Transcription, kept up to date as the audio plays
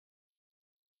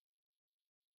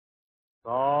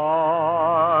Silent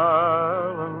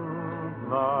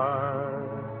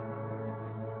night,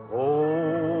 holy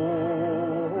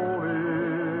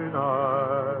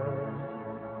night,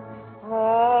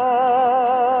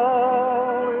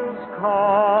 all is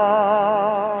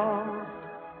calm,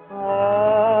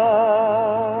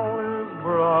 all is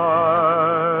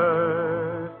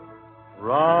bright,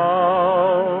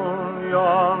 round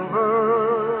yon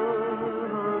virgin,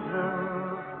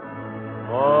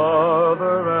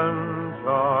 mother and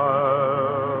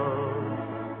child,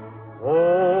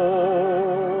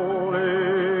 holy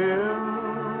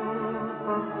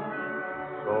infant,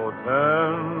 so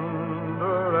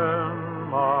tender and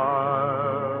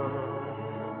mild.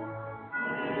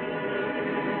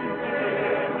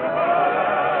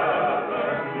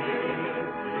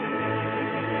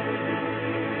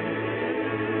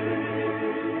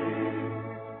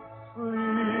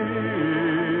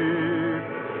 Sleep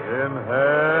in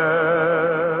heavenly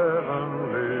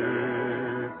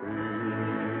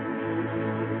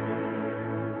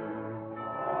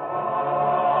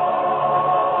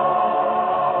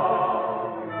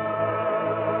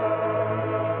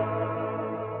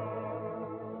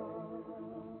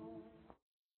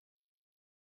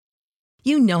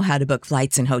You know how to book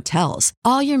flights and hotels.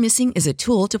 All you're missing is a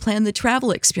tool to plan the travel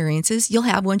experiences you'll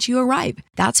have once you arrive.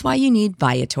 That's why you need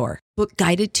Viator. Book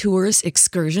guided tours,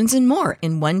 excursions, and more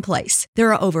in one place.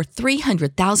 There are over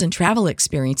 300,000 travel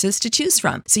experiences to choose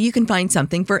from, so you can find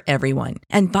something for everyone.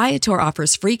 And Viator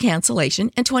offers free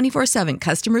cancellation and 24/7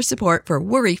 customer support for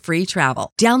worry-free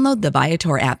travel. Download the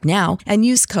Viator app now and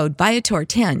use code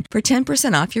Viator10 for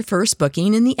 10% off your first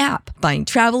booking in the app. Find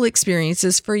travel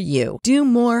experiences for you. Do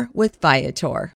more with Viator.